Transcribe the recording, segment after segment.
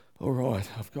All right,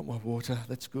 I've got my water.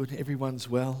 That's good. Everyone's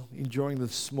well, enjoying the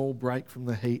small break from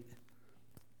the heat.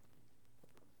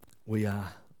 We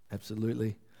are,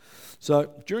 absolutely.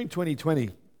 So during 2020,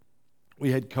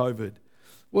 we had COVID.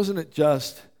 Wasn't it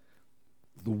just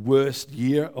the worst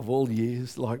year of all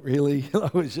years? Like, really?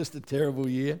 It was just a terrible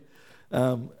year.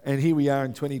 And here we are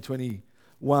in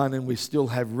 2021, and we still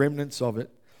have remnants of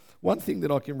it. One thing that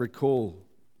I can recall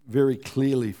very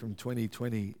clearly from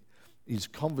 2020 is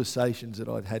conversations that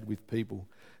I'd had with people,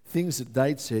 things that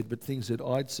they'd said, but things that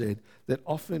I'd said that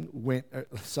often went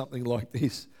something like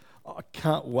this: I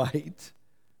can't wait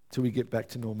till we get back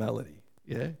to normality.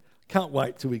 Yeah, can't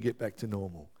wait till we get back to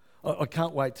normal. I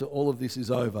can't wait till all of this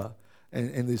is over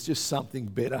and there's just something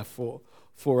better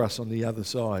for us on the other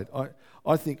side.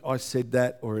 I think I said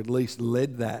that, or at least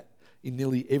led that, in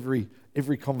nearly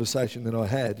every conversation that I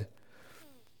had.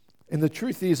 And the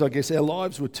truth is, I guess our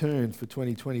lives were turned for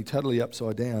 2020 totally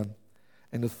upside down.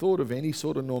 And the thought of any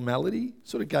sort of normality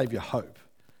sort of gave you hope.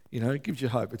 You know, it gives you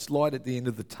hope. It's light at the end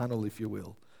of the tunnel, if you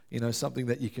will. You know, something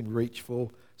that you can reach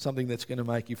for, something that's going to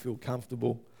make you feel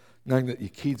comfortable, knowing that your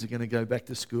kids are going to go back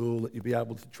to school, that you'll be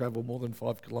able to travel more than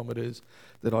 5 kilometres,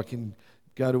 that I can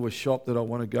go to a shop that I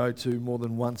want to go to more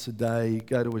than once a day,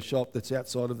 go to a shop that's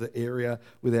outside of the area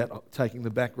without taking the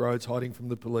back roads, hiding from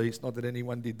the police. Not that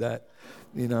anyone did that,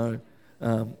 you know,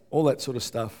 all that sort of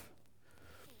stuff.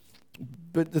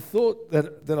 But the thought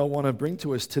that I want to bring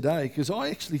to us today, because I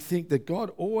actually think that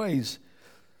God always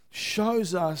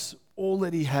shows us all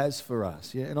that he has for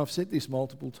us. Yeah, and I've said this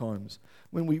multiple times.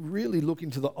 When we really look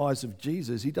into the eyes of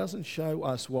Jesus, he doesn't show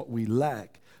us what we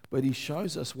lack, but he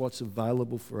shows us what's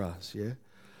available for us, yeah?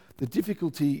 The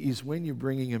difficulty is when you're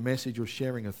bringing a message or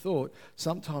sharing a thought,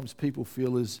 sometimes people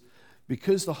feel as,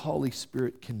 because the Holy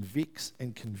Spirit convicts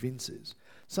and convinces,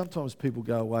 sometimes people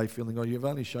go away feeling, oh, you've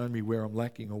only shown me where I'm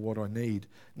lacking or what I need.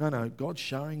 No, God's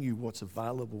showing you what's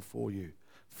available for you,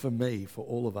 for me, for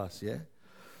all of us, yeah?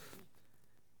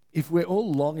 If we're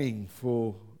all longing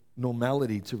for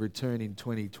normality to return in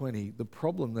 2020, the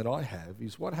problem that I have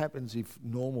is, what happens if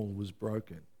normal was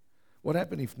broken? What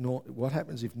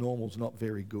happens if normal's not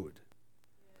very good?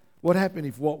 What happens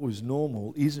if what was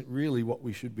normal isn't really what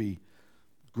we should be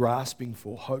grasping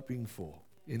for, hoping for,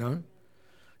 you know?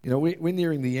 You know, we're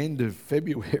nearing the end of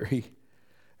February,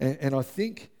 and I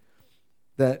think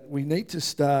that we need to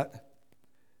start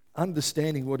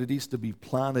understanding what it is to be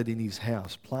planted in his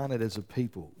house, planted as a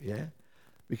people, yeah?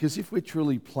 Because if we're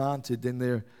truly planted, then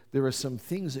there are some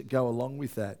things that go along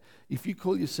with that. If you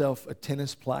call yourself a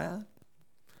tennis player,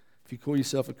 if you call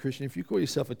yourself a Christian, if you call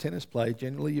yourself a tennis player,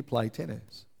 generally you play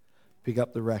tennis. Pick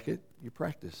up the racket, you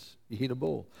practice, you hit a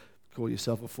ball. Call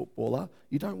yourself a footballer,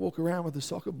 you don't walk around with a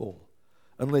soccer ball,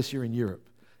 unless you're in Europe,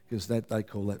 because they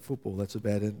call that football. That's a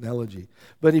bad analogy.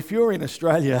 But if you're in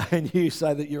Australia and you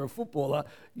say that you're a footballer,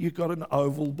 you've got an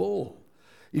oval ball.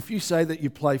 If you say that you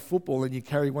play football and you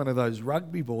carry one of those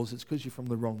rugby balls, it's because you're from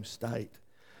the wrong state,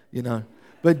 you know.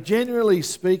 But generally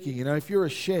speaking, you know, if you're a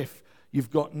chef, you've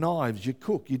got knives, you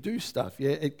cook, you do stuff,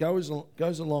 yeah. It goes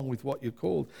along with what you're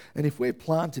called. And if we're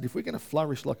planted, if we're going to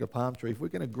flourish like a palm tree, if we're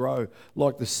going to grow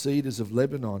like the cedars of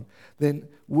Lebanon, then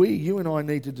you and I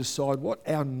need to decide what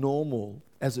our normal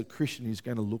as a Christian is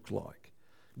going to look like.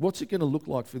 What's it going to look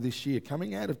like for this year?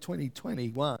 Coming out of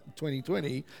 2020,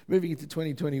 moving into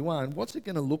 2021, what's it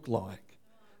going to look like?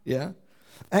 Yeah?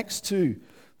 Acts 2,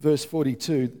 verse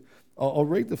 42, I'll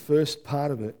read the first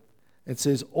part of it. It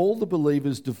says, all the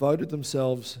believers devoted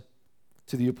themselves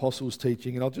to the apostles'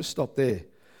 teaching. And I'll just stop there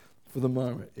for the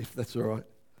moment, if that's all right.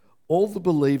 All the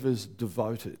believers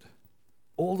devoted.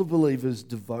 All the believers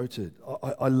devoted.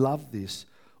 I love this.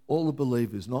 All the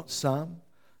believers, not some,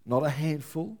 not a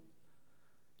handful,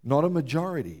 not a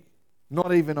majority,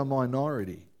 not even a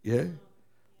minority, yeah?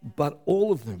 But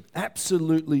all of them,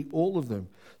 absolutely all of them.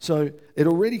 So it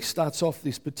already starts off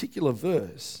this particular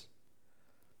verse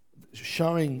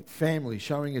showing family,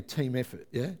 showing a team effort,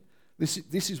 yeah?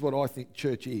 This is what I think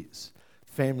church is,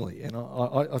 family. And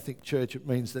I think church, it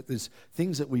means that there's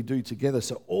things that we do together.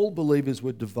 So all believers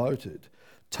were devoted,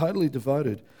 totally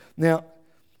devoted. Now,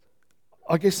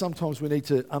 I guess sometimes we need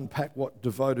to unpack what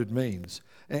devoted means.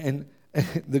 And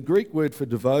the Greek word for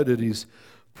devoted is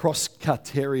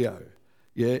proskaterio.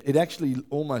 Yeah, it actually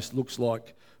almost looks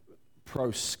like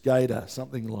proskater,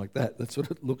 something like that. That's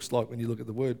what it looks like when you look at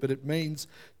the word. But it means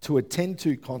to attend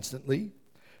to constantly,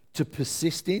 to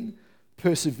persist in,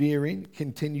 persevere in,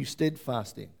 continue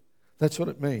steadfast in. That's what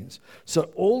it means. So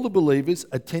all the believers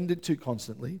attended to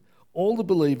constantly, all the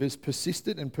believers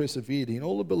persisted and persevered in,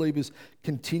 all the believers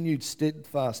continued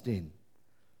steadfast in.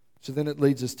 So then it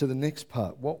leads us to the next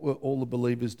part. What were all the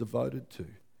believers devoted to?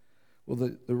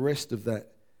 Well, the rest of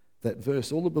that that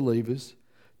verse, all the believers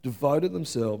devoted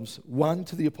themselves, 1,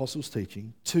 to the apostles'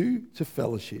 teaching, 2, to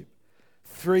fellowship,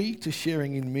 3, to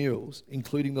sharing in meals,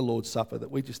 including the Lord's Supper that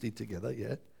we just did together,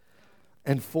 yeah?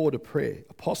 And 4, to prayer.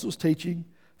 Apostles' teaching,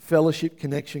 fellowship,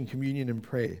 connection, communion, and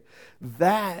prayer.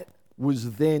 That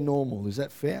was their normal. Is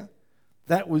that fair?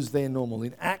 That was their normal.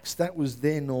 In Acts, that was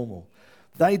their normal.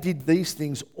 They did these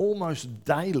things almost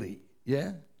daily,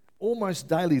 yeah? Almost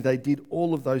daily they did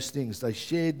all of those things. They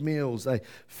shared meals, they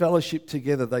fellowshiped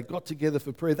together, they got together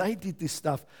for prayer. They did this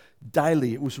stuff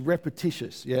daily. It was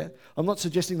repetitious, yeah? I'm not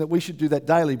suggesting that we should do that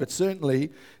daily, but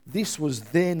certainly this was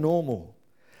their normal.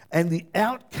 And the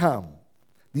outcome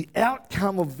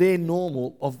of their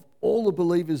normal, of all the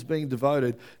believers being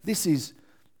devoted, this is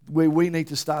where we need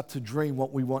to start to dream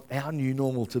what we want our new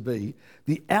normal to be.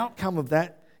 The outcome of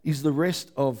that is the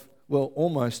rest of, well,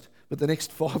 almost, but the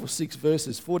next 5 or 6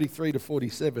 verses, 43 to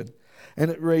 47. And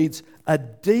it reads, a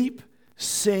deep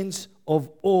sense of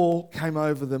awe came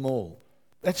over them all.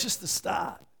 That's just the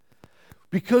start.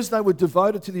 Because they were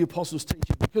devoted to the apostles'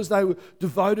 teaching, because they were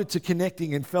devoted to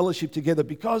connecting and fellowship together,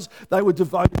 because they were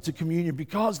devoted to communion,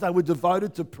 because they were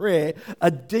devoted to prayer, a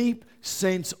deep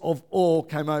sense of awe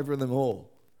came over them all.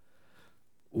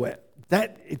 Well,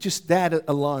 that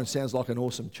alone sounds like an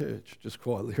awesome church, just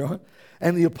quietly, right?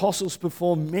 And the apostles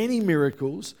performed many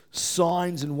miracles,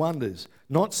 signs and wonders.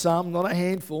 Not some, not a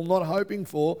handful, not hoping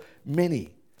for,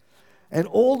 many. And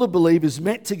all the believers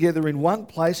met together in one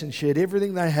place and shared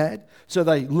everything they had. So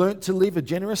they learnt to live a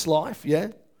generous life, yeah?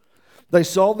 They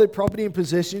sold their property and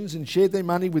possessions and shared their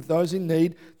money with those in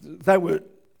need. They were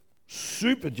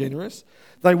super generous.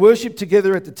 They worshipped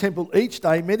together at the temple each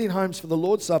day, met in homes for the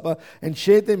Lord's Supper, and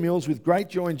shared their meals with great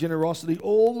joy and generosity,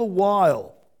 all the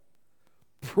while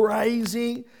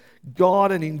praising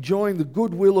God and enjoying the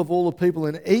goodwill of all the people.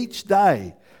 And each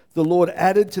day the Lord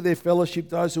added to their fellowship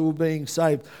those who were being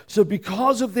saved. So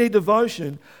because of their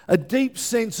devotion, a deep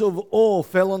sense of awe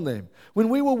fell on them. When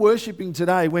we were worshipping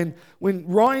today, when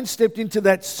Ryan stepped into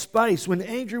that space, when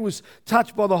Andrew was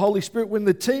touched by the Holy Spirit, when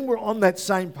the team were on that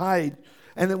same page,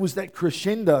 and it was that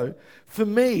crescendo, for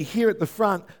me, here at the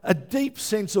front, a deep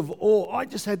sense of awe. I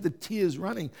just had the tears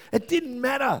running. It didn't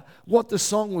matter what the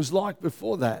song was like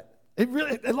before that.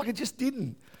 It just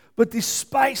didn't. But this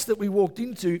space that we walked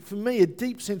into, for me, a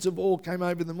deep sense of awe came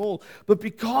over them all. But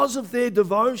because of their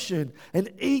devotion,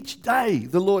 and each day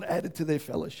the Lord added to their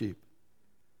fellowship.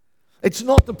 It's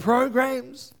not the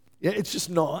programs. Yeah, it's just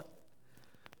not.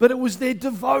 But it was their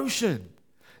devotion.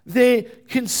 Their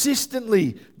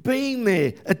consistently being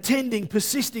there, attending,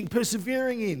 persisting,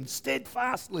 persevering in,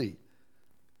 steadfastly.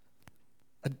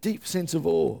 A deep sense of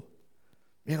awe.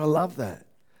 Man, I love that.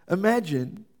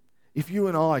 Imagine if you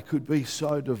and I could be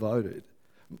so devoted.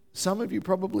 Some of you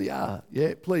probably are.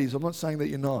 Yeah, please, I'm not saying that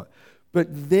you're not.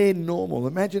 But they're normal.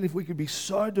 Imagine if we could be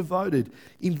so devoted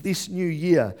in this new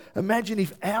year. Imagine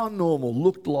if our normal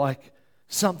looked like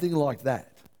something like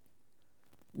that.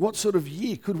 What sort of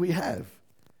year could we have?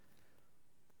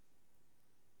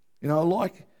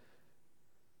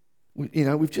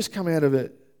 We've just come out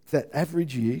of that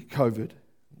average year, COVID.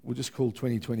 We'll just call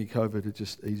 2020 COVID. It's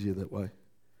just easier that way.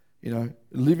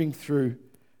 Living through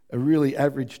a really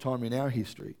average time in our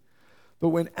history. But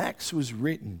when Acts was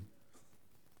written,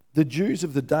 the Jews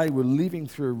of the day were living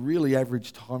through a really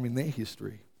average time in their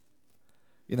history.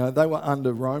 They were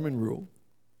under Roman rule.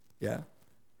 Yeah.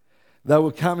 They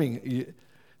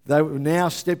were now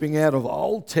stepping out of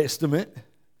Old Testament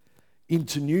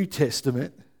into New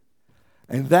Testament.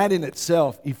 And that in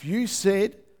itself, if you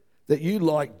said that you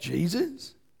liked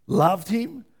Jesus, loved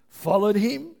him, followed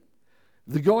him,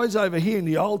 the guys over here in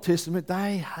the Old Testament,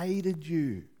 they hated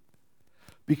you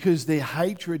because their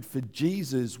hatred for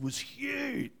Jesus was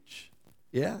huge.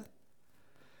 Yeah?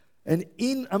 And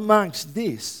in amongst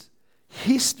this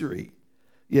history,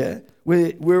 yeah, where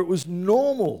it was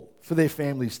normal for their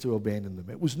families to abandon them.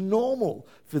 It was normal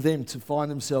for them to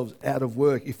find themselves out of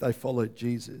work if they followed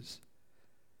Jesus.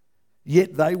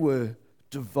 Yet they were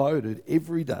devoted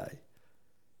every day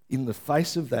in the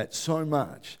face of that so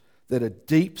much that a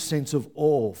deep sense of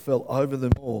awe fell over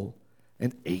them all.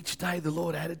 And each day the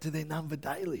Lord added to their number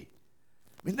daily.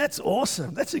 I mean, that's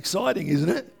awesome. That's exciting, isn't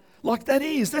it?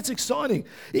 That's exciting.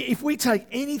 If we take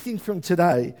anything from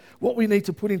today, what we need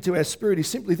to put into our spirit is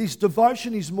simply this: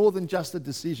 devotion is more than just a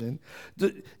decision.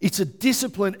 It's a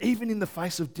discipline even in the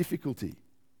face of difficulty.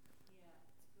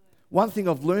 One thing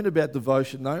I've learned about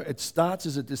devotion, though, it starts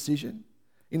as a decision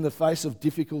in the face of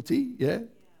difficulty, yeah?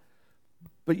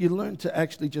 But you learn to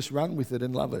actually just run with it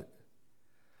and love it.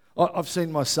 I've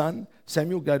seen my son,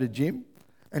 Samuel, go to gym,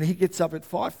 and he gets up at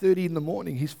 5:30 in the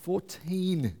morning. He's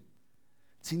 14.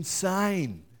 It's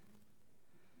insane.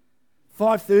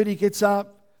 5:30 gets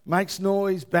up, makes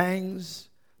noise, bangs,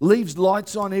 leaves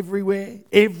lights on everywhere.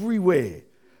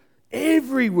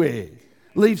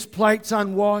 Leaves plates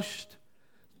unwashed,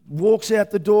 walks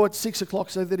out the door at 6 o'clock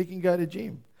so that he can go to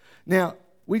gym. Now,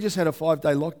 we just had a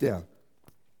 5-day lockdown.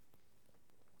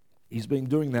 He's been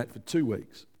doing that for 2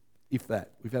 weeks, if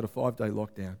that. We've had a 5-day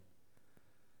lockdown.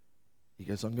 He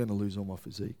goes, I'm going to lose all my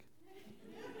physique.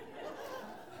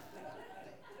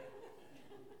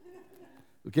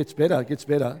 It gets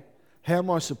better. How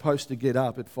am I supposed to get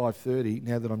up at 5:30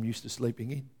 now that I'm used to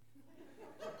sleeping in?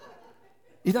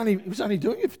 He was only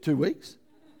doing it for 2 weeks.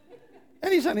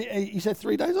 And he's had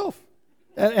 3 days off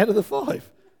out of the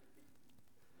 5.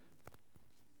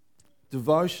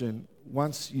 Devotion,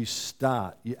 once you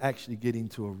start, you actually get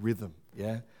into a rhythm,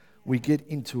 yeah? We get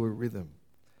into a rhythm.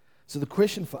 So the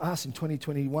question for us in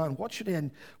 2021, what should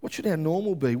our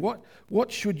normal be?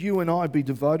 What should you and I be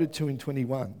devoted to in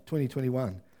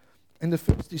 2021? And the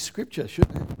first is Scripture,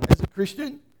 shouldn't it? As a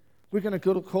Christian, we're going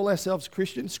to call ourselves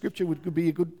Christians. Scripture would be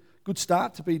a good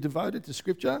start to be devoted to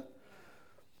Scripture.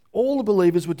 All the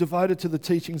believers were devoted to the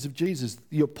teachings of Jesus,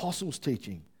 the apostles'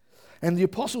 teaching. And the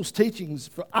apostles' teachings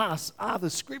for us are the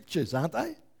Scriptures, aren't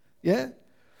they? Yeah?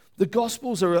 The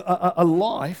Gospels are a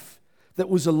life that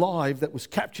was alive, that was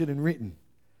captured and written.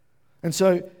 And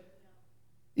so,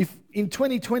 if in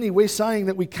 2020 we're saying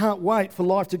that we can't wait for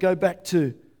life to go back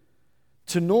to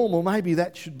normal, maybe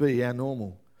that should be our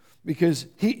normal. Because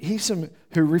here's some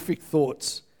horrific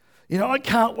thoughts. I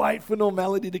can't wait for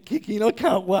normality to kick in. I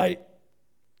can't wait.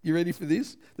 You ready for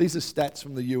this? These are stats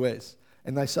from the US,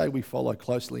 and they say we follow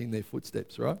closely in their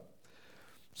footsteps, right?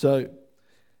 So,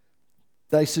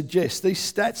 these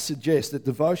stats suggest that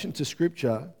devotion to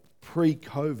Scripture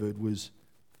pre-COVID was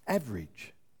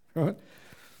average, right?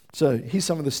 So here's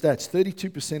some of the stats.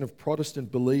 32% of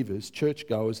Protestant believers,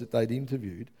 churchgoers that they'd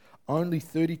interviewed, only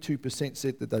 32%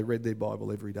 said that they read their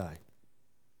Bible every day.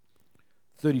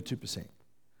 32%.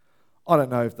 I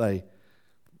don't know if they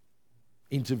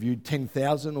interviewed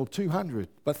 10,000 or 200,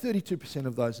 but 32%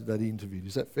 of those that they'd interviewed.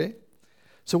 Is that fair?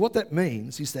 So what that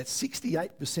means is that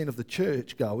 68% of the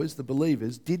churchgoers, the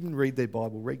believers, didn't read their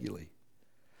Bible regularly.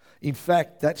 In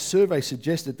fact, that survey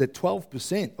suggested that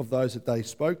 12% of those that they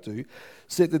spoke to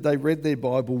said that they read their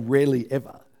Bible rarely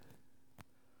ever.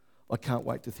 I can't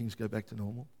wait till things go back to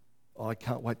normal. I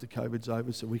can't wait till COVID's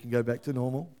over so we can go back to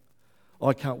normal.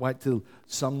 I can't wait till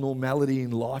some normality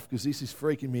in life because this is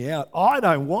freaking me out. I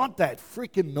don't want that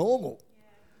freaking normal.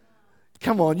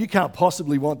 Come on, you can't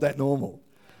possibly want that normal.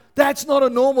 That's not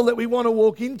a normal that we want to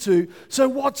walk into. So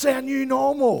what's our new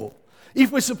normal? If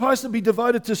we're supposed to be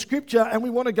devoted to Scripture and we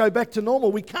want to go back to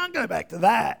normal, we can't go back to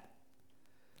that.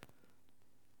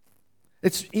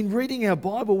 It's in reading our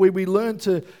Bible where we learn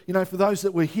to, for those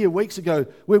that were here weeks ago,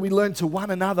 where we learn to one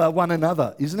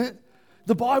another, isn't it?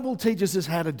 The Bible teaches us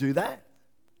how to do that.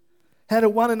 How to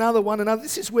one another.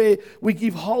 This is where we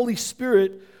give Holy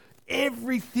Spirit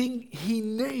everything He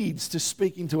needs to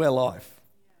speak into our life.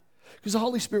 Because the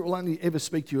Holy Spirit will only ever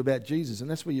speak to you about Jesus, and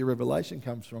that's where your revelation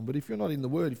comes from. But if you're not in the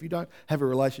Word, if you don't have a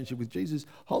relationship with Jesus,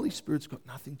 Holy Spirit's got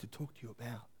nothing to talk to you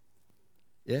about.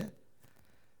 Yeah?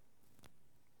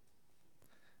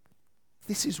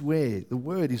 This is where, the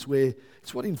Word is where,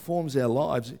 it's what informs our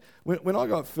lives. When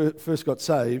I first got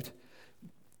saved,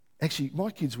 actually,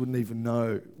 my kids wouldn't even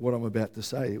know what I'm about to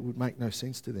say. It would make no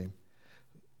sense to them.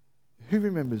 Who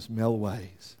remembers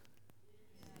Melways?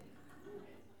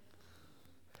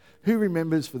 Who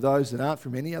remembers, for those that aren't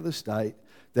from any other state,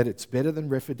 that it's better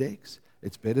than Refidex,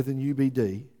 it's better than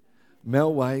UBD.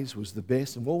 Melways was the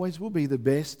best and always will be the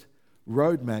best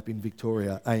roadmap in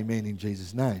Victoria. Amen, in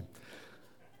Jesus' name.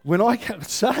 When I got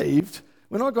saved,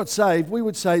 we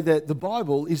would say that the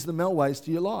Bible is the Melways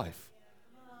to your life.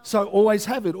 So always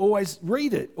have it, always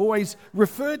read it, always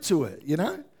refer to it,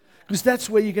 because that's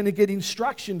where you're going to get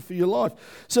instruction for your life.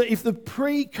 So if the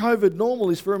pre-COVID normal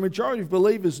is for a majority of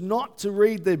believers not to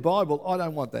read their Bible, I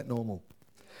don't want that normal.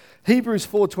 Hebrews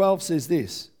 4:12 says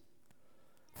this,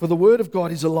 "For the word of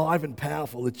God is alive and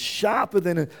powerful. It's sharper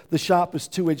than the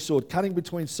sharpest two-edged sword, cutting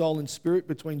between soul and spirit,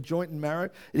 between joint and marrow.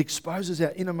 It exposes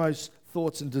our innermost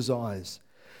thoughts and desires."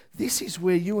 This is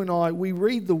where you and I, we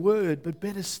read the word, but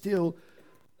better still,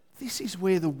 this is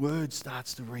where the word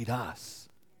starts to read us.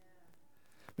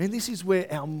 Man, this is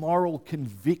where our moral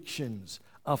convictions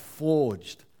are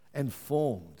forged and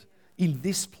formed, in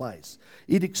this place.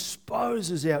 It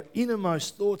exposes our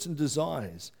innermost thoughts and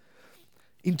desires.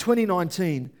 In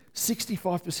 2019,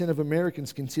 65% of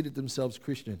Americans considered themselves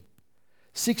Christian.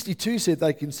 62% said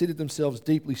they considered themselves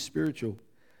deeply spiritual.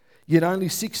 Yet only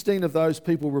 16 of those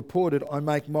people reported, "I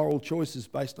make moral choices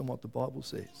based on what the Bible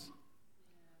says."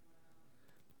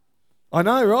 I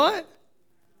know, right?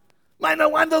 Mate, no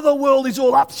wonder the world is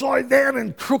all upside down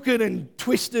and crooked and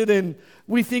twisted, and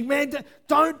we think, man,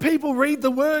 don't people read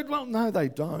the word? Well, no, they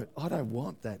don't. I don't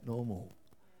want that normal.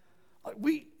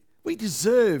 We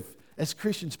deserve, as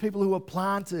Christians, people who are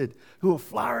planted, who are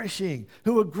flourishing,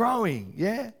 who are growing,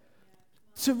 yeah?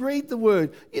 To read the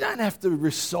word. You don't have to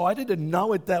recite it and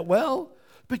know it that well,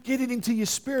 but get it into your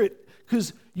spirit,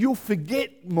 because you'll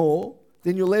forget more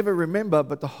than you'll ever remember,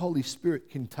 but the Holy Spirit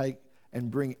can take and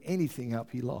bring anything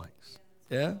up He likes.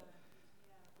 Yeah?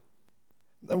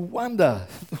 No wonder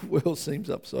the world seems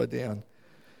upside down.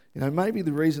 You know, maybe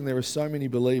the reason there are so many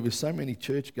believers, so many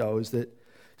churchgoers that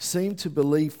seem to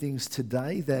believe things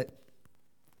today that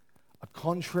are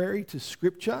contrary to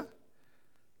Scripture.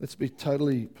 Let's be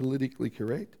totally politically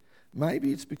correct.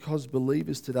 Maybe it's because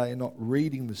believers today are not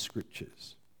reading the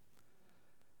Scriptures,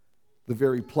 the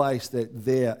very place that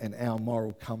their and our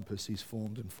moral compass is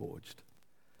formed and forged.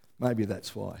 Maybe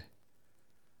that's why.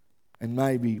 And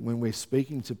maybe when we're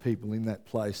speaking to people in that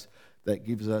place, that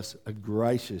gives us a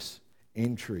gracious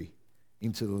entry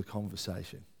into the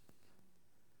conversation.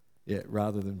 Yeah,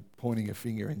 rather than pointing a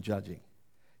finger and judging,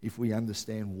 if we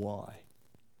understand why.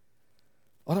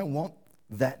 I don't want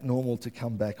that normal to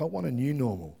come back. I want a new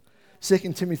normal.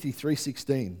 2 Timothy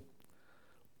 3:16.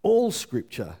 All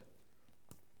Scripture.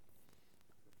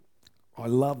 I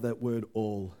love that word,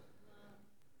 all.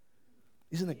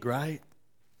 Isn't it great?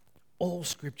 All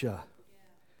Scripture.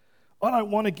 I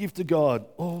don't want to give to God.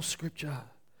 All Scripture.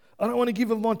 I don't want to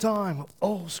give of my time.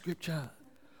 All Scripture.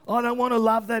 I don't want to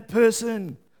love that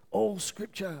person. All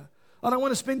Scripture. I don't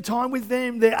want to spend time with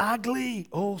them. They're ugly.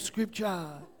 All Scripture.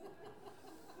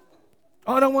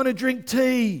 I don't want to drink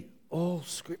tea. All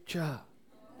Scripture.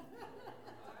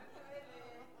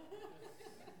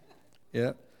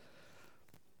 Yeah.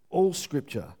 All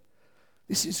Scripture.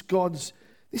 This is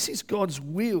God's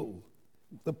will,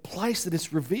 the place that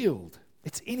it's revealed.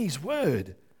 It's in His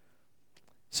Word.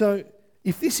 So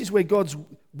if this is where God's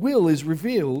will is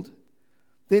revealed,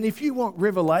 then if you want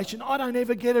revelation, I don't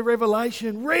ever get a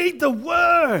revelation. Read the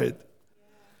Word.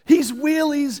 His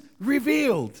will is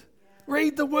revealed.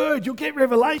 Read the Word. You'll get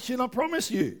revelation, I promise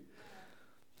you.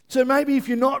 So maybe if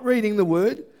you're not reading the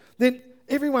Word, then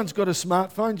everyone's got a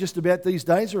smartphone just about these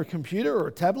days, or a computer or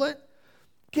a tablet.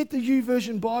 Get the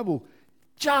YouVersion Bible.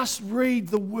 Just read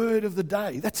the word of the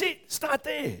day. That's it. Start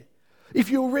there. If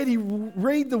you already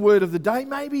read the word of the day,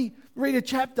 maybe read a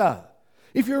chapter.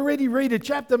 If you already read a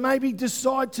chapter, maybe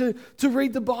decide to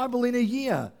read the Bible in a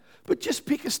year. But just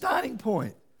pick a starting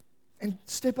point and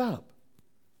step up.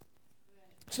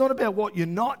 It's not about what you're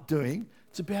not doing.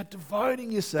 It's about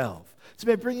devoting yourself. It's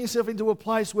about bringing yourself into a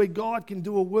place where God can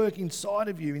do a work inside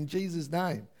of you in Jesus'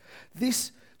 name.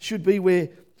 This should be where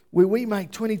we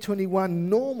make 2021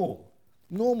 normal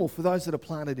for those that are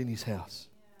planted in His house.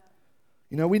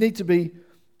 You know, we need to be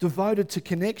devoted to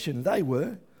connection. They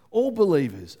were. All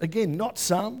believers. Again, not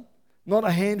some, not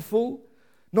a handful,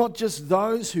 not just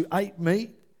those who ate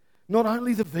meat, not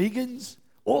only the vegans,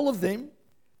 all of them,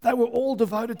 they were all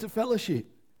devoted to fellowship.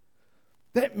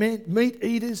 That meant meat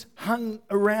eaters hung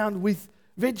around with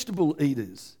vegetable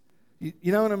eaters. You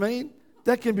know what I mean?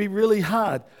 That can be really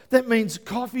hard. That means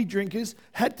coffee drinkers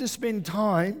had to spend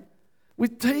time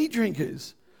with tea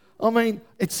drinkers. I mean,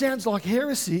 it sounds like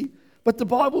heresy, but the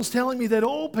Bible's telling me that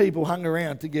all people hung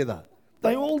around together.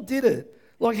 They all did it.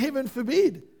 Like, heaven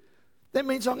forbid. That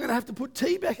means I'm going to have to put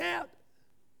tea back out.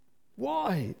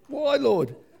 Why? Why,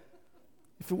 Lord?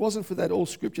 If it wasn't for that all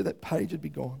Scripture, that page would be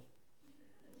gone.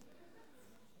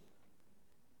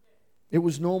 It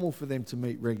was normal for them to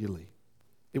meet regularly.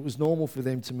 It was normal for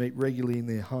them to meet regularly in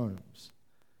their homes.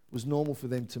 It was normal for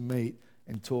them to meet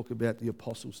and talk about the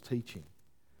apostles' teaching.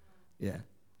 Yeah.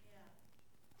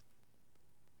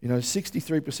 You know,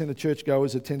 63% of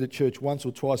churchgoers attended church once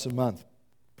or twice a month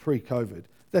pre-COVID.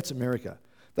 That's America.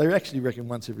 They actually reckon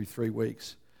once every 3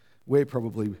 weeks. We're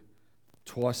probably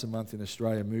twice a month in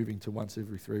Australia, moving to once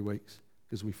every 3 weeks,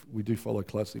 because we do follow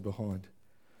closely behind.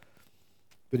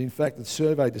 But in fact, the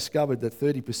survey discovered that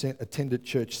 30% attended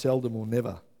church seldom or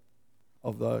never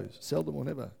of those. Seldom or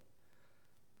never.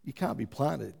 You can't be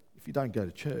planted if you don't go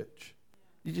to church.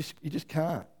 You just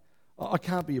can't. I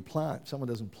can't be a plant if someone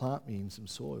doesn't plant me in some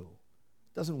soil.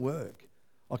 It doesn't work.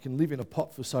 I can live in a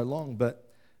pot for so long, but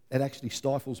it actually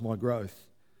stifles my growth.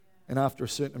 And after a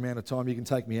certain amount of time, you can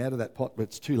take me out of that pot, but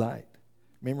it's too late.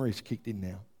 Memory's kicked in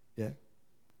now. Yeah.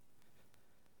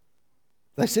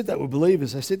 They said they were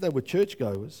believers. They said they were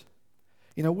churchgoers.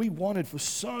 You know, we wanted for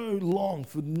so long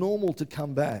for normal to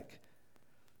come back.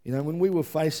 You know, when we were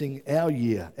facing our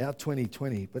year, our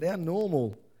 2020, but our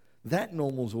normal, that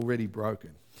normal's already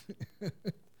broken.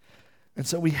 And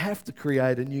so we have to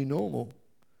create a new normal.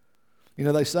 You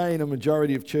know, they say in a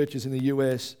majority of churches in the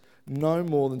US, no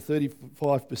more than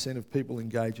 35% of people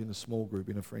engage in a small group,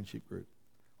 in a friendship group,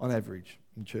 on average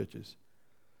in churches.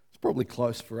 It's probably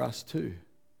close for us too.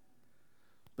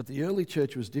 But the early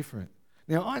church was different.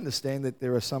 Now, I understand that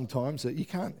there are some times that you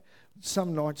can't,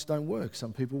 some nights don't work,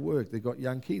 some people work, they've got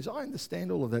young kids. I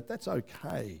understand all of that, that's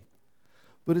okay.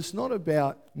 But it's not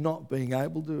about not being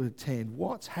able to attend.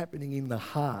 What's happening in the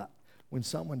heart when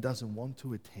someone doesn't want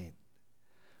to attend?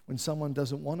 When someone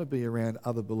doesn't want to be around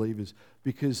other believers?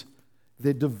 Because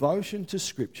their devotion to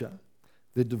Scripture,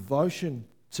 their devotion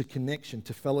to connection,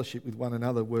 to fellowship with one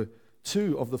another were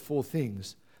two of the four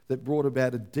things that brought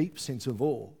about a deep sense of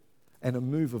awe and a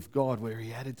move of God where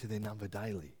He added to their number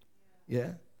daily.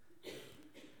 Yeah?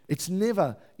 It's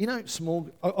never, you know,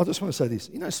 I just want to say this.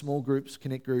 You know, small groups,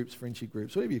 connect groups, friendship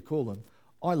groups, whatever you call them,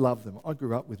 I love them. I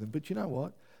grew up with them. But you know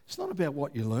what? It's not about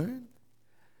what you learn.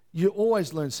 You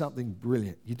always learn something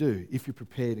brilliant. You do, if you're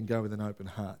prepared and go with an open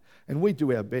heart. And we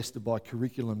do our best to buy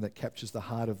curriculum that captures the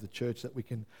heart of the church that we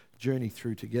can journey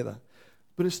through together.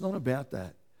 But it's not about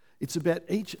that. It's about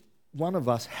each one of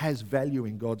us has value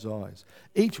in God's eyes.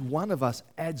 Each one of us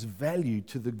adds value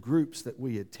to the groups that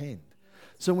we attend.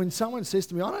 So when someone says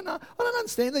to me, I don't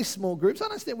understand these small groups. I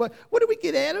don't understand, what do we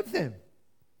get out of them?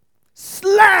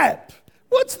 Slap!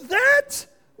 What's that?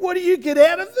 What do you get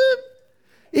out of them?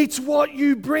 It's what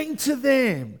you bring to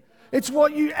them. It's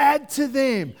what you add to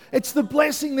them. It's the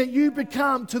blessing that you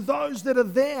become to those that are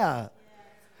there.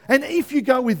 And if you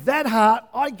go with that heart,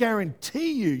 I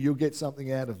guarantee you'll get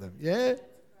something out of them. Yeah?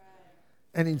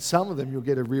 And in some of them, you'll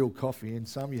get a real coffee. In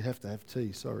some, you have to have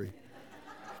tea. Sorry.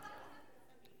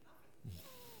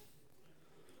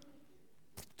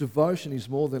 Devotion is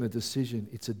more than a decision.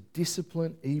 It's a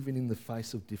discipline even in the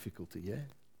face of difficulty, yeah?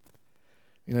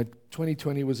 You know,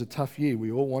 2020 was a tough year.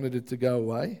 We all wanted it to go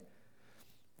away,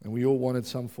 and we all wanted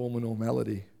some form of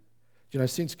normality. You know,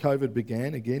 since COVID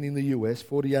began, again in the US,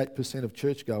 48% of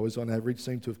churchgoers on average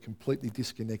seem to have completely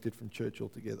disconnected from church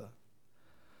altogether.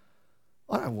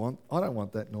 I don't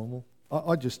want that normal.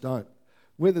 I just don't.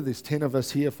 Whether there's 10 of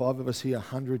us here, 5 of us here,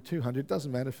 100, 200, it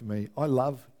doesn't matter for me. I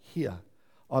love here.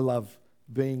 I love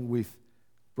being with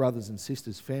brothers and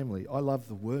sisters, family. I love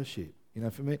the worship. You know,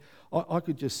 for me, I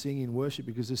could just sing in worship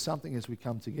because there's something as we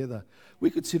come together. We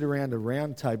could sit around a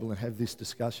round table and have this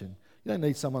discussion. You don't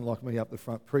need someone like me up the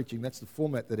front preaching. That's the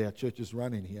format that our churches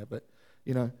run in here. But,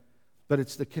 you know,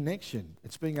 it's the connection.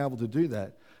 It's being able to do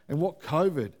that. And what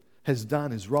COVID has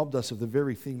done is robbed us of the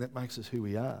very thing that makes us who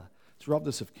we are. It's robbed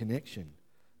us of connection,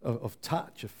 of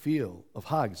touch, of feel, of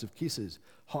hugs, of kisses,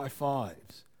 high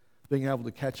fives, being able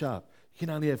to catch up. You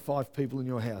can only have 5 people in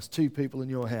your house, 2 people in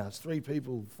your house, 3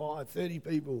 people, 5, 30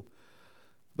 people.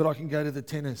 But I can go to the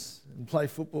tennis and play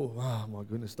football. Oh, my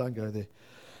goodness, don't go there.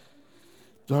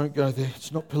 Don't go there.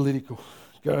 It's not political.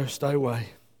 Stay away.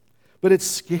 But it's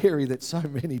scary that so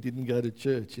many didn't go to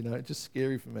church, you know. It's just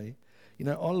scary for me. You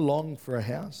know, I long for a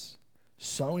house,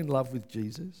 so in love with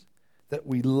Jesus, that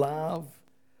we love.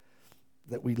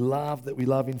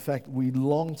 In fact, we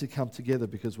long to come together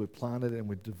because we're planted and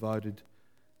we're devoted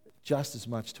just as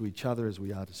much to each other as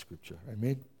we are to Scripture.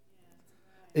 Amen?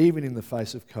 Yeah, even in the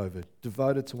face of COVID,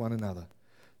 devoted to one another,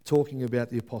 talking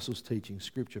about the apostles' teaching,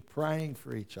 Scripture, praying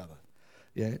for each other,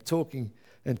 yeah, talking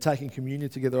and taking communion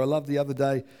together. I love the other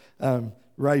day,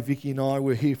 Ray, Vicky and I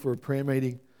were here for a prayer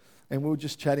meeting and we were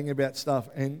just chatting about stuff,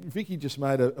 and Vicky just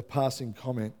made a passing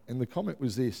comment, and the comment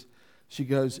was this. She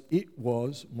goes, it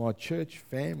was my church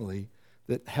family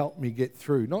that helped me get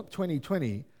through, not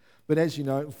 2020, but as you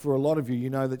know, for a lot of you, you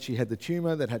know that she had the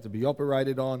tumour that had to be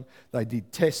operated on. They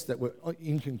did tests that were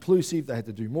inconclusive. They had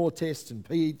to do more tests and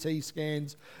PET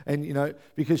scans. And, you know,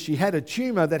 because she had a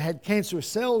tumour that had cancerous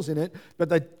cells in it, but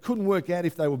they couldn't work out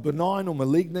if they were benign or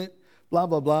malignant, blah,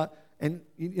 blah, blah. And,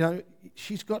 you know,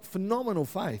 she's got phenomenal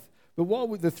faith. But while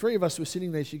the 3 of us were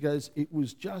sitting there, she goes, it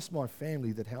was just my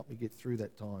family that helped me get through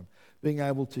that time, being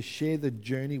able to share the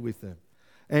journey with them.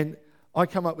 And I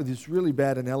come up with this really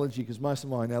bad analogy because most of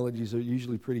my analogies are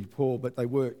usually pretty poor, but they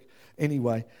work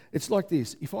anyway. It's like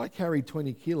this. If I carry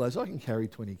 20 kilos, I can carry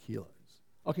 20 kilos.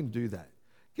 I can do that.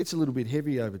 It gets a little bit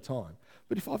heavy over time.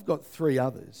 But if I've got 3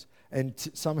 others and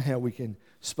somehow we can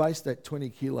space that 20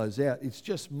 kilos out, it's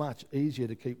just much easier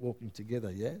to keep walking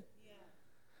together, yeah?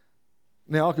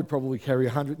 Now, I could probably carry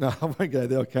 100. No, I won't go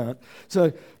there. I can't.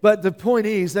 But the point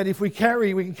is that if we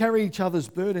can carry each other's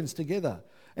burdens together.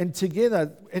 And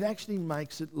together, it actually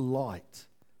makes it light.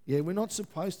 Yeah, we're not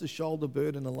supposed to shoulder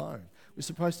burden alone. We're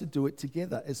supposed to do it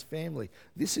together as family.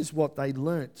 This is what they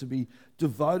learnt, to be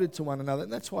devoted to one another.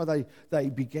 And that's why they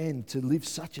began to live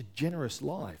such a generous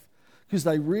life. because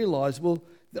they realised, well,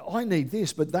 I need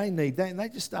this, but they need that. And they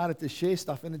just started to share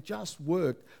stuff, and it just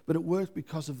worked. But it worked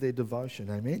because of their devotion.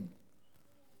 Amen?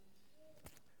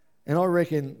 And I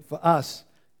reckon for us,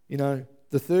 the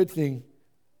third thing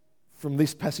from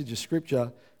this passage of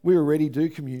Scripture, we already do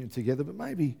communion together, but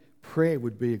maybe prayer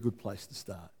would be a good place to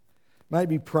start.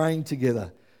 Maybe praying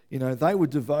together. They were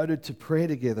devoted to prayer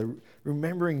together,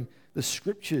 remembering the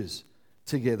Scriptures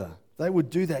together. They would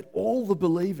do that. All the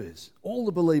believers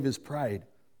prayed.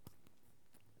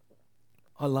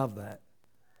 I love that.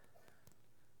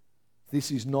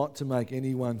 This is not to make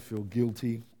anyone feel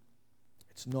guilty.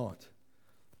 It's not.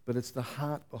 But it's the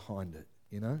heart behind it,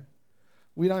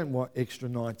 We don't want extra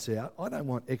nights out. I don't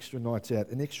want extra nights out.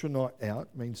 An extra night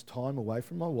out means time away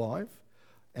from my wife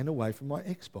and away from my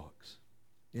Xbox.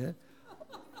 Yeah?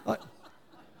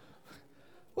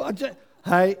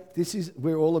 Hey,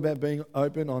 we're all about being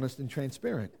open, honest and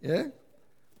transparent, yeah?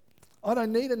 I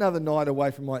don't need another night away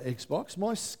from my Xbox.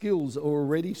 My skills are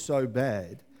already so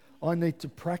bad, I need to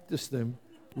practice them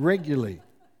regularly.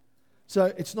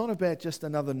 So it's not about just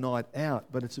another night out,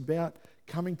 but it's about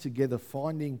coming together,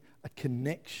 finding a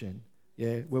connection,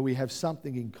 where we have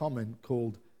something in common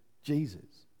called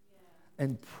Jesus. Yeah.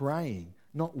 And praying,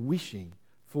 not wishing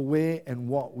for where and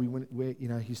what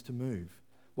He's to move.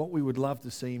 What we would love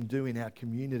to see Him do in our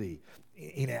community,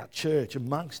 in our church,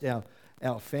 amongst our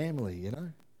family,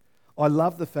 I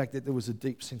love the fact that there was a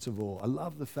deep sense of awe. I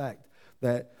love the fact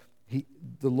that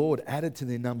the Lord added to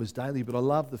their numbers daily, but I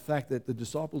love the fact that the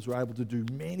disciples were able to do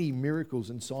many miracles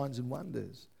and signs and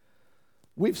wonders.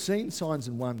 We've seen signs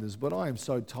and wonders, but I am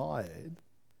so tired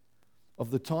of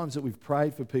the times that we've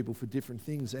prayed for people for different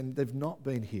things and they've not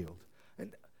been healed.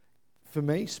 And for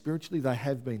me, spiritually, they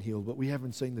have been healed, but we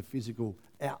haven't seen the physical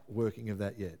outworking of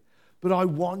that yet. But I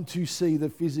want to see the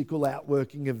physical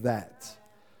outworking of that.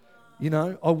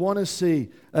 I want to see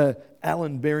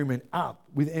Alan Berryman up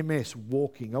with MS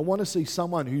walking. I want to see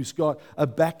someone who's got a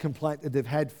back complaint that they've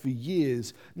had for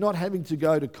years, not having to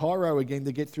go to Cairo again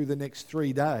to get through the next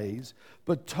 3 days,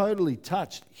 but totally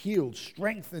touched, healed,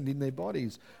 strengthened in their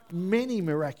bodies. Many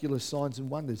miraculous signs and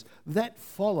wonders. That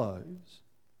follows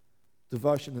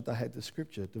devotion that they had to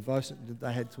Scripture, devotion that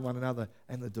they had to one another,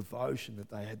 and the devotion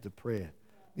that they had to prayer.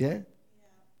 Yeah?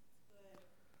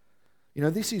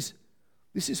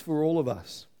 This is for all of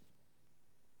us.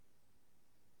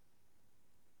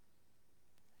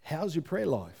 How's your prayer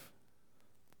life?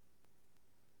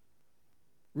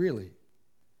 Really?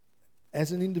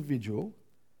 As an individual,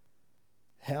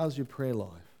 how's your prayer life?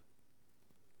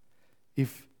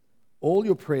 If all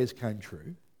your prayers came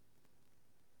true,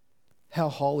 how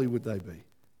holy would they be?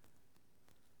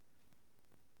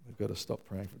 We've got to stop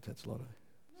praying for Batisttella.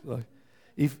 So,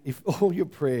 if all your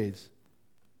prayers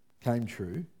came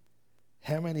true,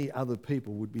 how many other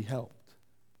people would be helped?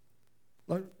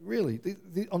 Like, really,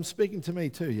 I'm speaking to me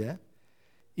too, yeah?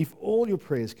 If all your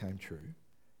prayers came true,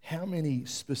 how many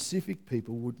specific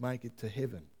people would make it to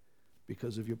heaven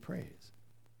because of your prayers?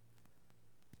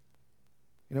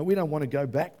 We don't want to go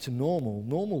back to normal.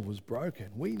 Normal was broken.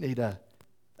 We need a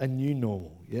new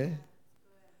normal, yeah?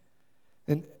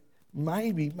 And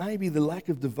maybe the lack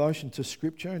of devotion to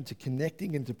Scripture and to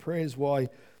connecting and to prayer is why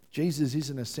Jesus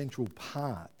isn't a central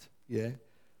part,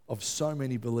 of so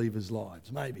many believers'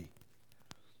 lives, maybe.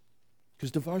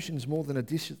 Because devotion is more than a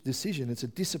decision, it's a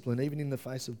discipline, even in the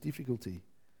face of difficulty.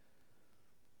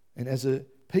 And as a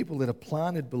people that are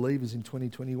planted believers in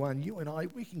 2021, you and I,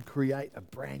 we can create a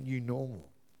brand new normal.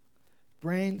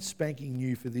 Brand spanking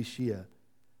new for this year.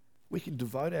 We can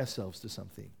devote ourselves to some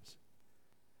things.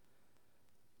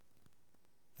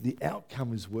 The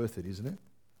outcome is worth it, isn't it?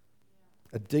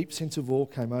 A deep sense of awe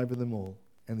came over them all.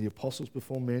 And the apostles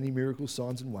performed many miracles,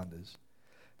 signs and wonders.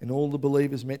 And all the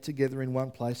believers met together in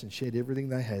one place and shared everything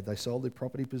they had. They sold their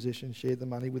property possessions, shared the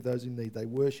money with those in need. They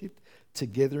worshipped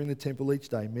together in the temple each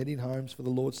day, met in homes for the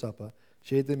Lord's Supper,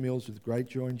 shared their meals with great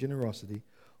joy and generosity,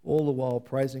 all the while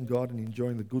praising God and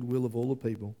enjoying the goodwill of all the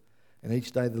people. And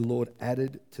each day the Lord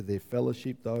added to their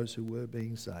fellowship those who were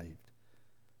being saved.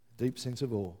 A deep sense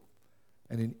of awe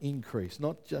and an increase,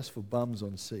 not just for bums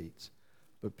on seats,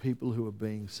 but people who are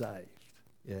being saved.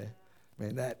 Yeah,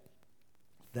 man,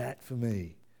 that for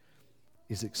me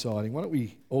is exciting. Why don't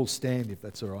we all stand if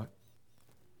that's all right?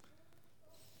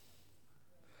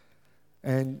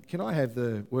 And can I have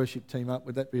the worship team up?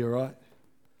 Would that be all right?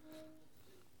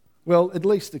 Well, at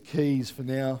least the keys for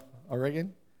now, I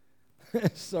reckon.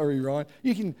 Sorry, Ryan.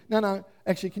 You can, no,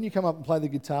 actually, can you come up and play the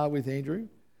guitar with Andrew?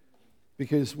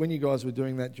 Because when you guys were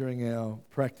doing that during our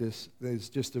practice, there's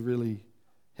just a really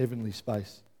heavenly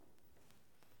space.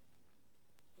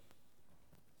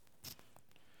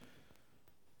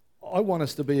 I want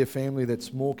us to be a family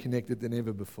that's more connected than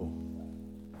ever before.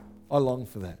 I long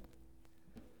for that.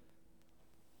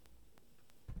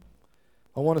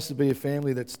 I want us to be a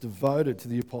family that's devoted to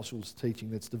the apostles' teaching,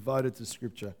 that's devoted to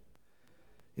Scripture.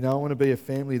 You know, I want to be a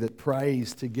family that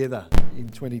prays together in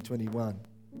 2021.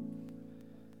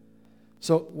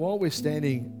 So while we're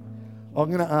standing, I'm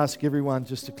going to ask everyone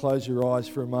just to close your eyes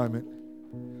for a moment.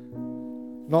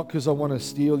 Not because I want to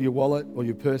steal your wallet or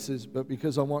your purses, but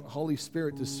because I want Holy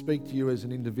Spirit to speak to you as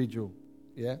an individual.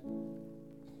 Yeah?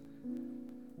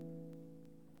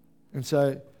 And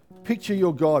so picture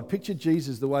your God, picture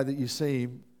Jesus the way that you see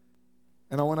him.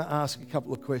 And I want to ask a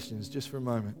couple of questions just for a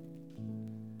moment.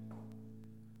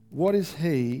 What is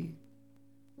he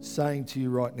saying to you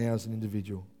right now as an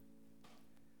individual?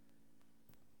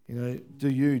 You know,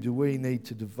 do we need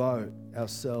to devote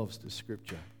ourselves to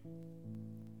Scripture?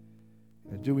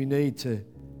 You know, do we need to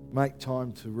make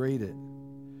time to read it?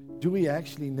 Do we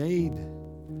actually need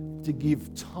to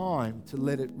give time to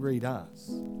let it read us?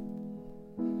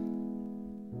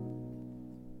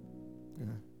 You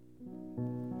know,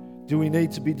 do we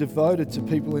need to be devoted to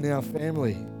people in our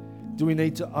family? Do we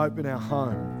need to open our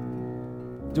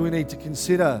home? Do we need to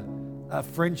consider a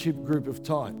friendship group of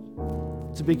type?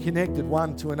 To be connected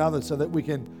one to another so that we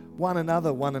can one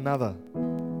another.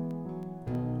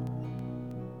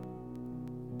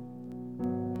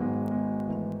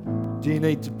 Do you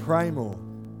need to pray more?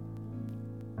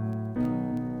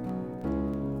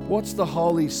 What's the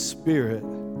Holy Spirit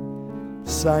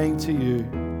saying to you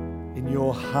in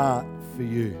your heart for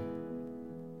you?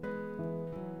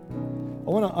 I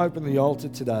want to open the altar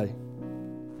today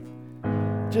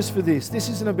just for this. This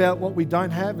isn't about what we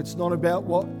don't have. It's not about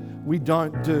what we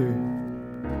don't do.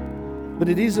 But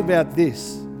it is about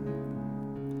this.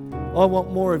 I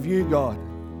want more of you, God.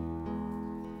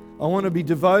 I want to be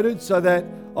devoted so that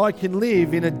I can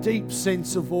live in a deep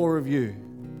sense of awe of you.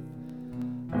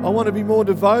 I want to be more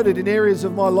devoted in areas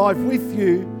of my life with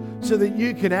you so that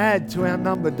you can add to our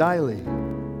number daily.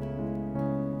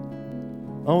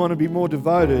 I want to be more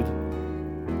devoted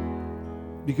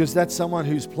because that's someone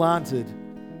who's planted,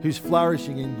 who's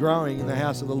flourishing and growing in the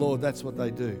house of the Lord. That's what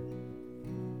they do.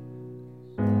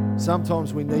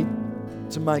 Sometimes we need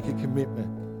to make a commitment.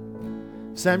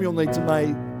 Samuel needed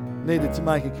to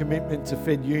make a commitment to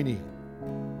Fed Uni.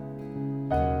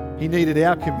 He needed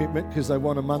our commitment because they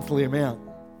want a monthly amount.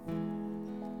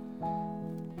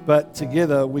 But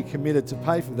together we committed to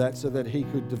pay for that so that he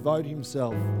could devote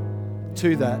himself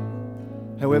to that,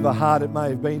 however hard it may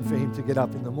have been for him to get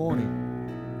up in the morning.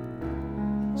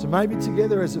 So maybe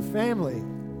together as a family,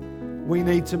 we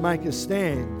need to make a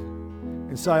stand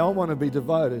and say, I want to be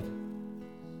devoted.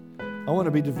 I want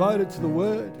to be devoted to the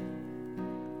Word.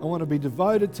 I want to be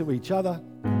devoted to each other.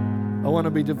 I want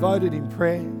to be devoted in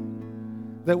prayer,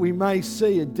 that we may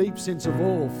see a deep sense of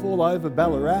awe fall over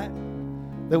Ballarat,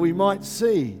 that we might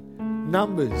see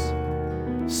numbers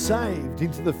saved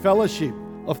into the fellowship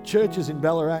of churches in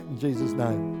Ballarat in Jesus'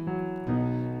 name.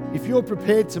 If you're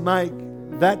prepared to make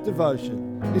that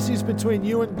devotion, this is between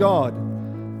you and God,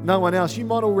 no one else. You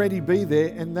might already be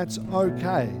there, and that's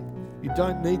okay. You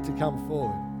don't need to come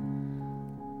forward.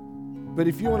 But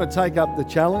if you want to take up the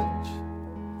challenge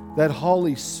that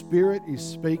Holy Spirit is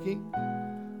speaking,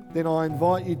 then I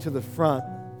invite you to the front,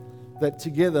 that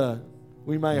together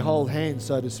we may hold hands,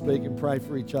 so to speak, and pray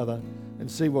for each other and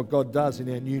see what God does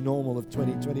in our new normal of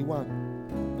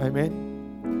 2021.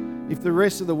 Amen. If the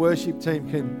rest of the worship team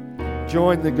can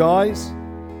join the guys,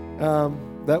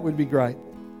 that would be great.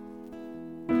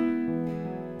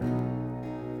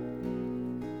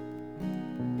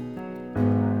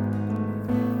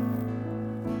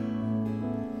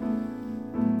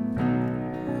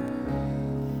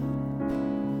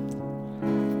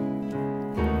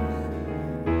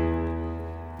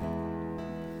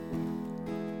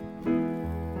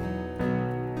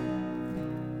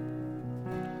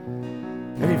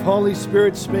 And if Holy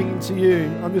Spirit's speaking to you,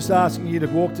 I'm just asking you to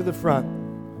walk to the front.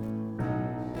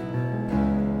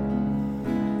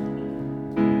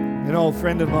 An old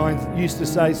friend of mine used to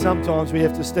say, sometimes we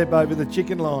have to step over the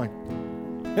chicken line.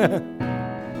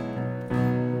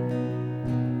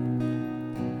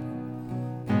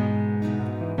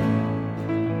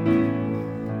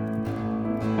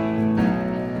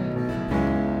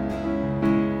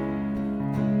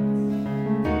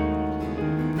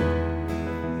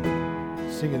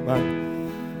 Sing it, mate.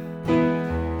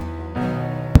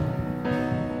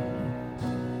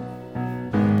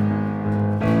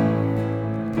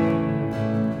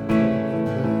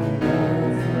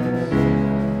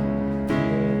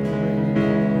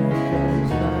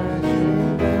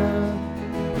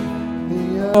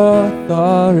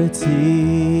 Authority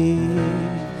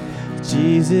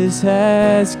Jesus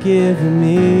has given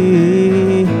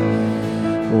me.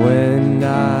 When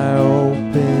I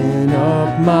open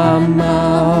up my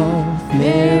mouth,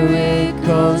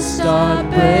 miracles start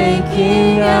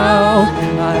breaking out.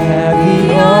 I have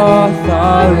the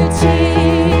authority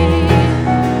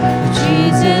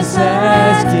Jesus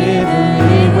has given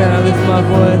me. When I lift my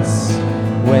voice,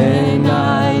 when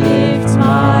I lift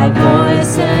my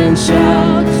voice and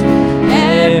shout,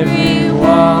 every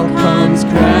wall comes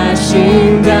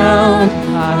crashing down.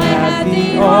 I have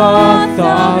the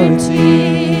authority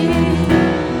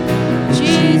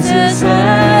Jesus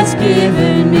has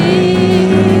given me.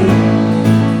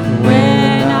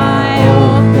 When I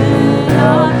open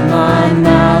up my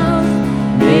mouth,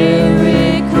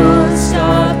 miracles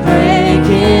start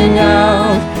breaking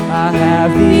out. I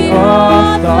have the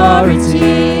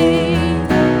authority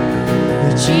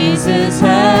Jesus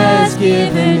has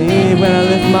given me. When I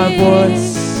lift my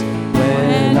voice,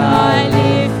 when I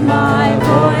lift my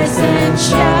voice and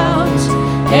shout,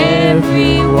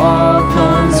 every wall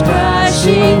comes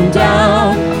crashing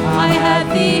down. I have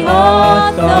the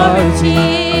authority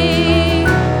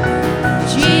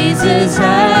Jesus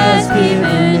has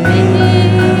given me.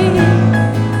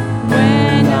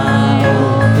 When I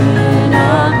open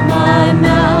up my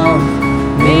mouth,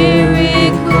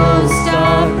 miracles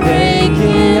start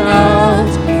breaking out.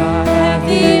 I have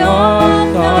the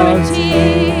authority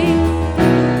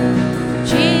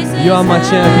Jesus You are my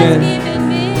champion.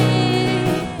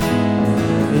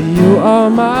 You are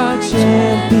my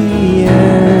champion.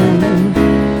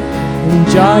 And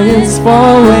giants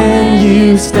fall when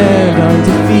you stand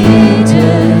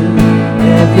undefeated.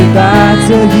 Every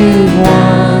battle you've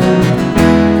won.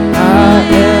 I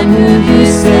am who you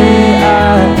say I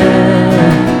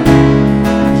am.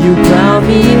 You crown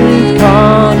me with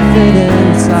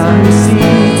confidence. I'm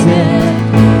seated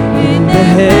in the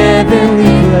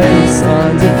heavenly place,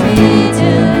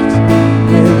 undefeated,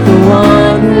 with the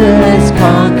one who has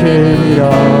conquered it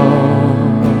all.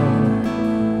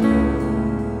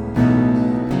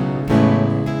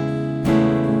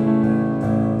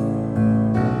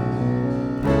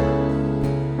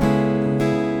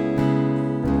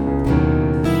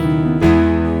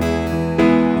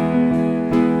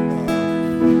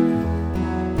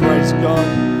 Praise God.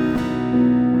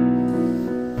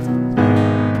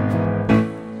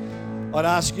 I'd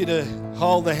ask you to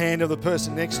hold the hand of the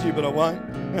person next to you, but I won't.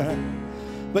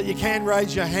 But you can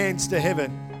raise your hands to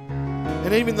heaven.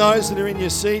 And even those that are in your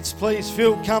seats, please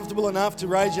feel comfortable enough to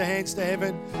raise your hands to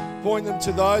heaven. Point them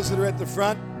to those that are at the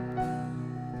front.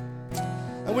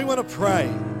 And we want to pray.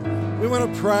 We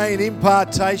want to pray an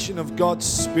impartation of God's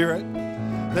Spirit,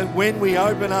 that when we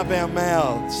open up our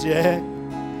mouths,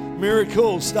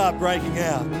 miracles start breaking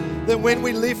out. That when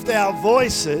we lift our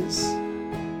voices,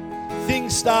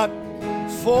 things start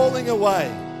falling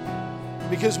away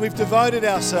because we've devoted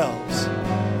ourselves.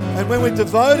 And when we've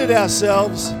devoted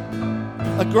ourselves,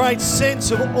 a great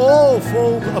sense of awe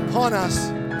falls upon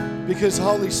us because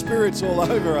Holy Spirit's all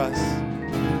over us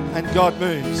and God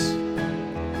moves.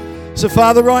 So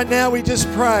Father, right now we just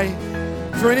pray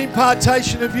for an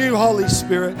impartation of you, Holy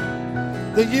Spirit,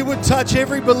 that you would touch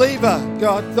every believer,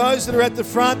 God, those that are at the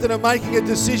front that are making a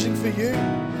decision for you,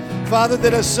 Father,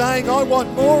 that are saying, I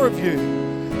want more of you.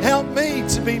 Help me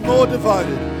to be more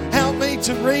devoted. Help me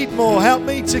to read more. Help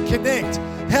me to connect.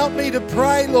 Help me to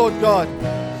pray, Lord God.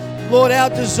 Lord, our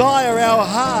desire, our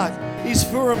heart is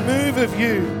for a move of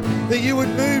you, that you would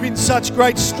move in such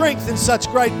great strength and such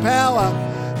great power,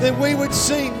 that we would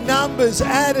see numbers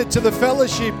added to the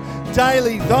fellowship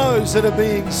daily, those that are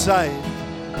being saved.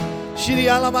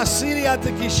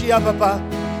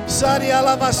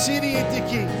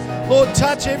 Lord,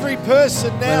 touch every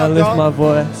person now, when I lift my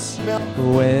voice,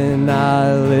 when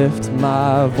I lift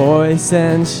my voice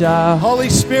and shout, Holy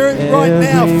Spirit, right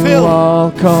now,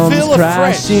 wall comes fill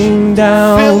crashing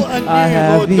down. Fill anew, I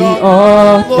have Lord the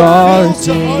God. authority Lord,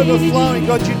 fill to overflowing.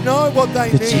 God, you know what they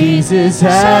that need. Jesus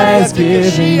has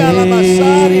given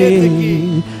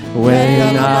me.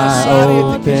 When I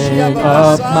open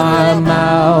up my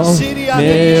mouth,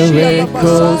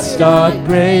 miracles start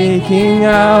breaking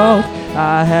out.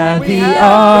 I have the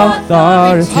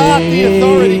authority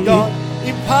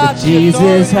that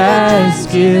Jesus has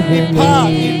given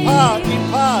me.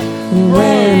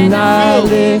 When I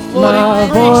lift my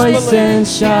voice and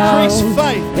shout,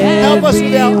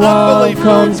 every wall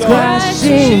comes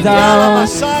crashing down.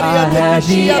 I have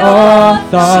the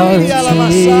authority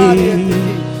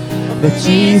that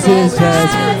Jesus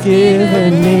has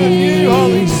given me.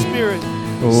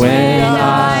 When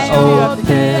I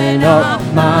open up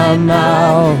my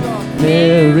mouth,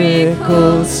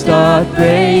 miracles start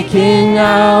breaking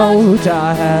out.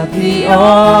 I have the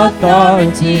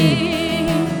authority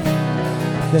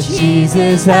that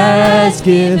Jesus has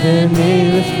given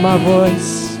me. Lift my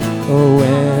voice. Oh,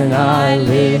 when I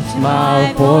lift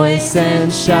my voice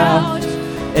and shout,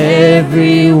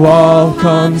 every wall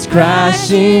comes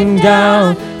crashing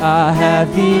down. I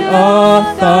have the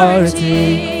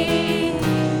authority.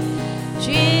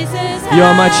 You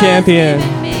are my champion.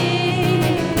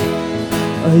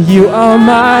 You are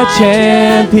my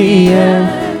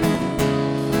champion.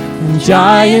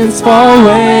 Giants fall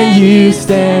when you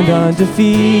stand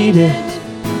undefeated.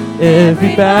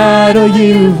 Every battle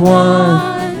you've won.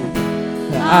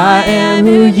 I am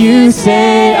who you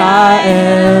say I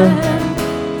am.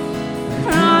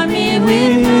 Crown me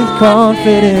with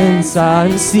confidence.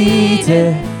 I'm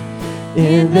seated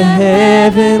in the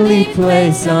heavenly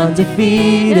place,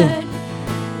 undefeated,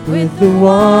 with the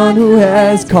one who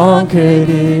has conquered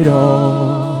it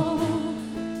all.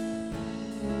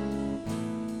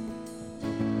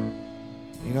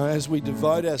 You know, as we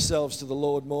devote ourselves to the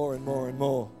Lord more and more and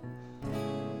more,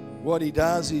 what He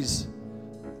does is,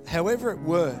 however it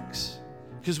works,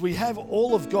 because we have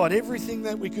all of God, everything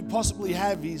that we could possibly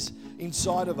have is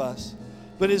inside of us.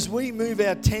 But as we move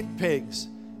our tent pegs,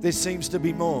 there seems to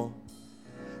be more.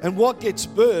 And what gets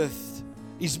birthed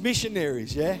is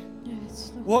missionaries, yeah?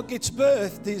 What gets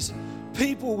birthed is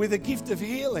people with a gift of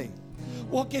healing.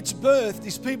 What gets birthed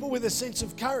is people with a sense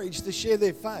of courage to share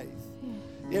their faith.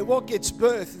 Yeah, what gets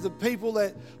birthed is the people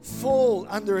that fall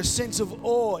under a sense of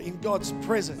awe in God's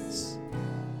presence.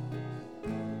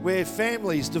 Where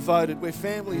families devoted, where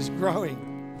families growing,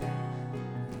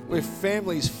 where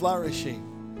families flourishing.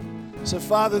 So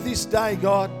Father, this day,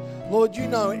 God, Lord, you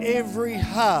know every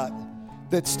heart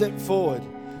that stepped forward.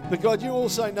 But God, you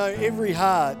also know every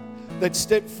heart that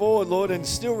stepped forward, Lord, and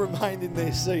still remained in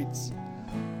their seats.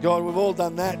 God, we've all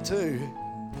done that too.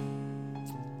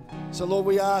 So Lord,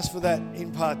 we ask for that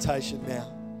impartation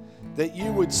now, that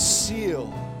you would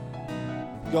seal,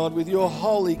 God, with your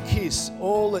holy kiss,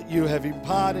 all that you have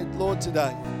imparted, Lord,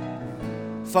 today.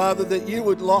 Father, that you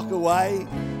would lock away,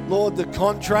 Lord, the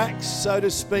contracts, so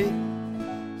to speak,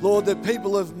 Lord, that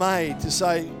people have made to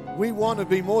say, we want to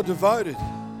be more devoted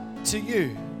to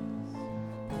you.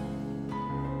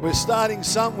 We're starting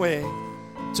somewhere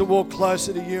to walk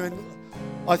closer to you. And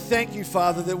I thank you,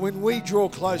 Father, that when we draw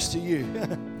close to you,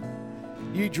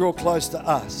 you draw close to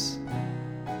us.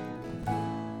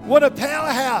 What a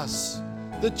powerhouse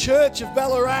the church of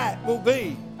Ballarat will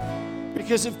be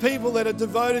because of people that are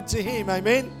devoted to Him.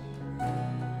 Amen.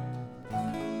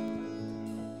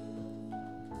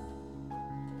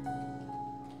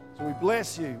 So we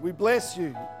bless you. We bless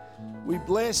you. We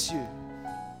bless you.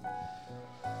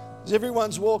 As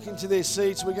everyone's walking to their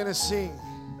seats, we're going to sing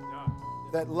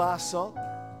that last song,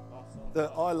 the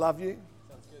I Love You.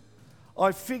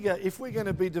 I figure if we're going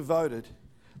to be devoted,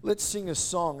 let's sing a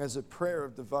song as a prayer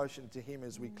of devotion to Him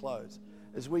as we close,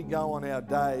 as we go on our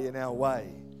day and our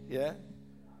way. Yeah?